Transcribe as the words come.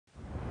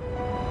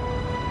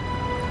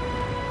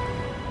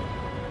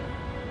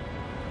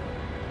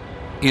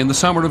In the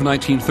summer of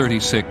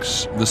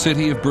 1936, the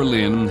city of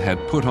Berlin had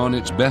put on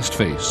its best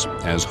face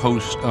as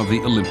host of the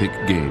Olympic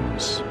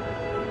Games.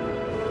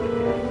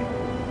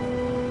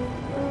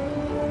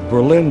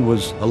 Berlin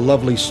was a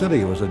lovely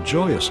city. It was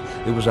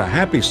it was a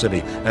happy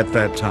city at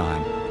that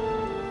time.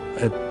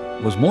 It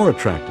was more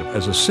attractive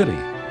as a city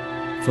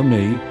for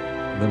me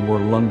than were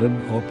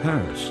London or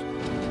Paris.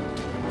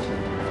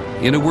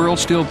 In a world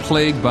still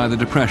plagued by the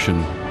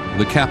Depression,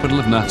 the capital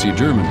of Nazi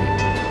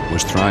Germany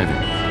was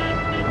thriving.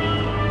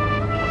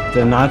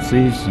 The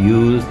Nazis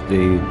used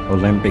the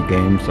Olympic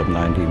Games of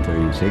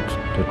 1936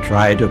 to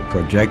try to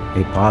project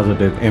a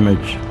positive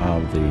image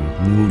of the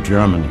new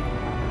Germany,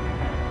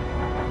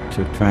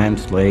 to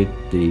translate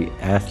the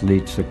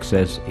athlete's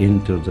success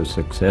into the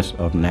success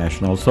of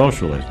National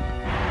Socialism.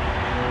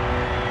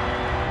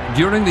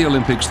 During the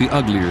Olympics, the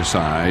uglier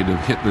side of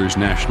Hitler's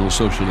National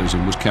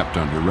Socialism was kept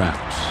under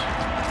wraps.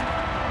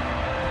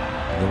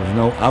 There was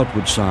no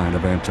outward sign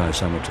of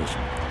anti-Semitism.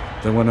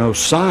 There were no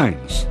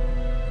signs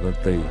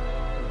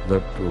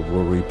that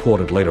were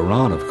reported later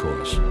on, of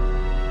course.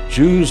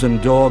 Jews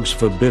and dogs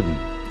forbidden.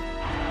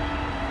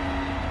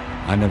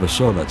 I never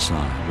saw that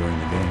sign during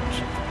the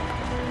Games.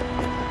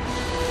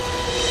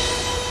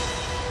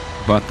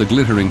 But the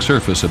glittering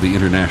surface of the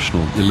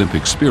international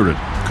Olympic spirit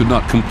could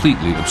not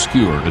completely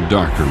obscure a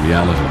darker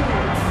reality.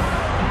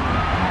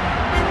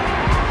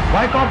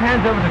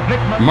 Hands over to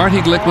Glickman. Marty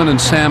Glickman and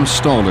Sam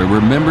Stoller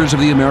were members of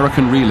the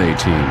American relay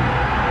team.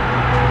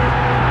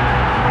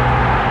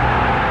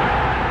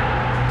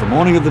 The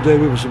morning of the day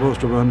we were supposed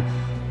to run,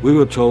 we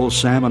were told,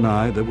 Sam and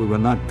I, that we were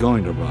not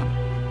going to run.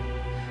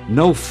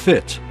 No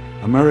fit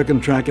American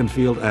track and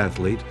field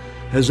athlete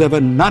has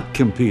ever not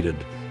competed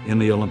in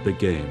the Olympic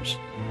Games,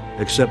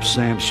 except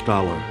Sam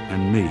Stoller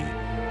and me,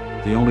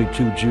 the only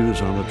two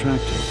Jews on the track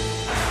team.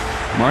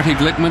 Marty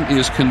Glickman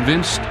is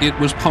convinced it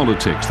was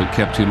politics that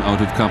kept him out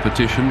of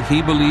competition.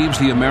 He believes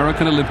the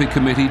American Olympic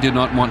Committee did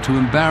not want to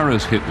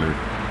embarrass Hitler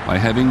by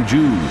having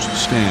Jews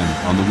stand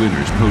on the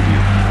winner's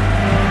podium.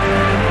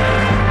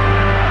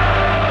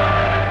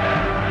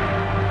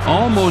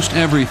 Almost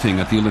everything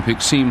at the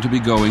Olympics seemed to be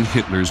going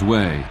Hitler's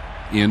way.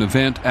 In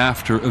event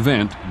after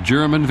event,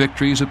 German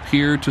victories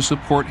appeared to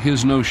support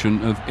his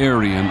notion of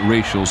Aryan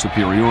racial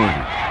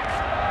superiority.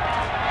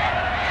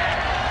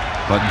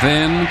 But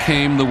then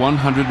came the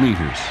 100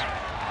 meters.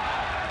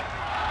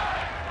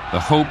 The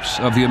hopes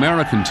of the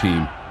American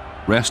team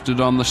rested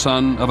on the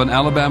son of an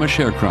Alabama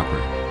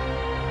sharecropper,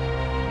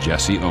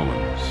 Jesse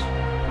Owens.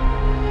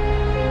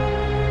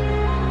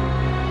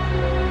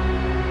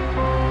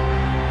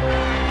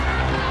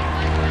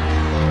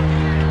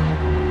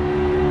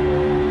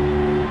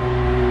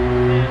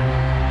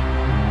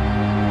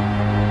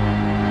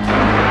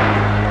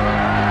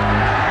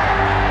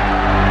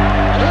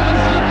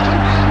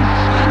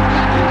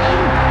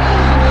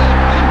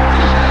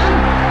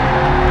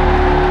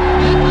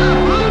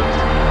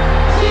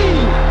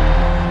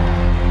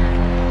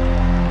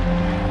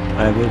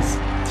 I was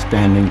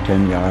standing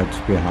 10 yards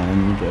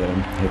behind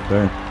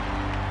Hitler.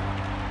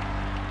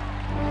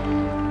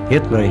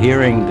 Hitler,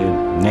 hearing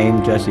the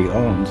name Jesse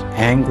Owens,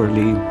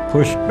 angrily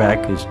pushed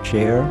back his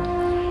chair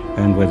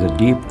and with a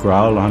deep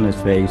growl on his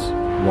face,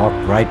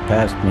 walked right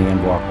past me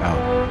and walked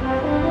out.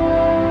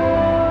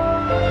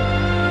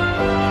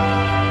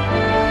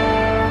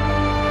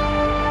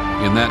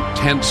 In that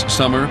tense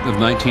summer of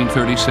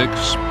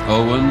 1936,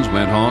 Owens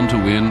went on to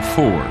win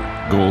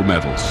 4 gold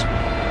medals.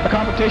 The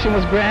competition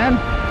was grand,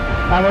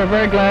 and we're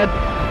very glad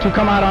to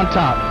come out on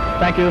top.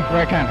 Thank you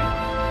very kindly.